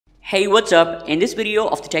Hey, what's up? In this video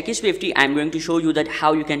of the Techie 50, I'm going to show you that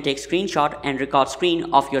how you can take screenshot and record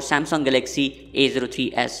screen of your Samsung Galaxy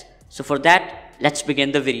A03s. So for that, let's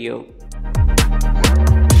begin the video.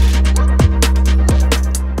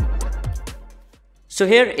 So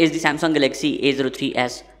here is the Samsung Galaxy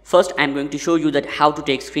A03s. First, I'm going to show you that how to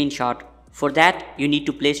take screenshot. For that, you need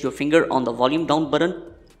to place your finger on the volume down button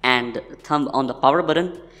and thumb on the power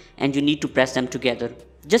button, and you need to press them together.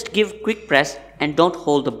 Just give quick press and don't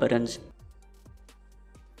hold the buttons.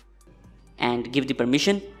 And give the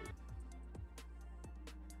permission.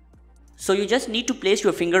 So you just need to place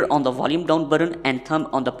your finger on the volume down button and thumb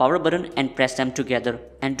on the power button and press them together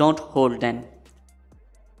and don't hold them.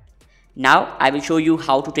 Now I will show you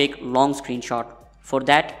how to take long screenshot. For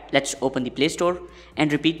that, let's open the Play Store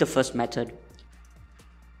and repeat the first method.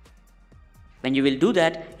 When you will do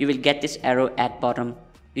that, you will get this arrow at bottom.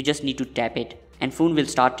 You just need to tap it and phone will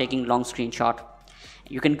start taking long screenshot.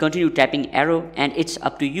 You can continue tapping arrow and it's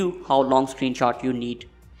up to you how long screenshot you need.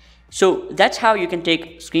 So that's how you can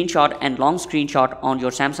take screenshot and long screenshot on your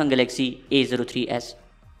Samsung Galaxy A03s.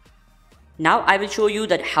 Now I will show you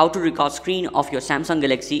that how to record screen of your Samsung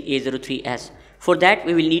Galaxy A03s. For that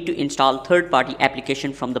we will need to install third-party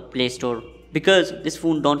application from the Play Store because this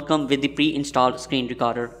phone don't come with the pre-installed screen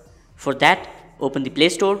recorder. For that, open the Play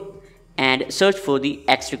Store and search for the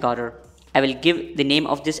X Recorder. I will give the name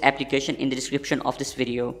of this application in the description of this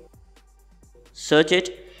video. Search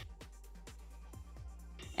it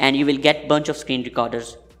and you will get bunch of screen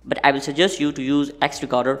recorders, but I will suggest you to use X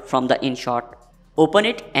Recorder from the InShot. Open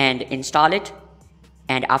it and install it,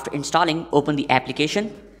 and after installing, open the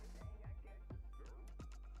application.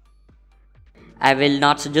 I will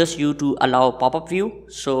not suggest you to allow pop-up view,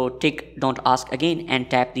 so tick don't ask again and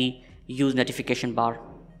tap the use notification bar.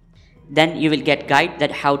 Then you will get guide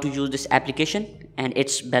that how to use this application and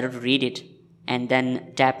it's better to read it, and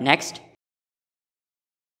then tap next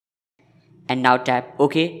and now tap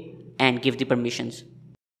OK and give the permissions.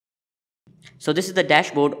 So this is the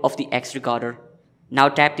dashboard of the X Recorder. Now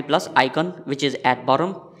tap the plus icon which is at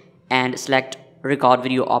bottom and select record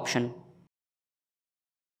video option,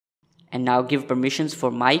 and now give permissions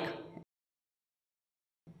for mic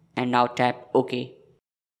and now tap OK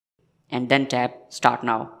and then tap start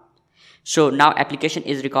now. So now application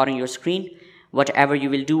is recording your screen. Whatever you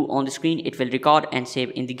will do on the screen, it will record and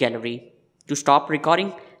save in the gallery. To stop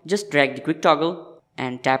recording, just drag the quick toggle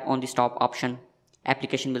and tap on the stop option.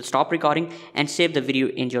 Application will stop recording and save the video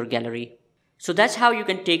in your gallery. So that's how you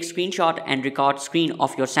can take screenshot and record screen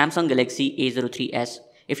of your Samsung Galaxy A03s.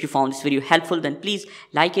 If you found this video helpful, then please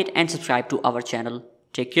like it and subscribe to our channel.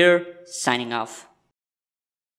 Take care, signing off.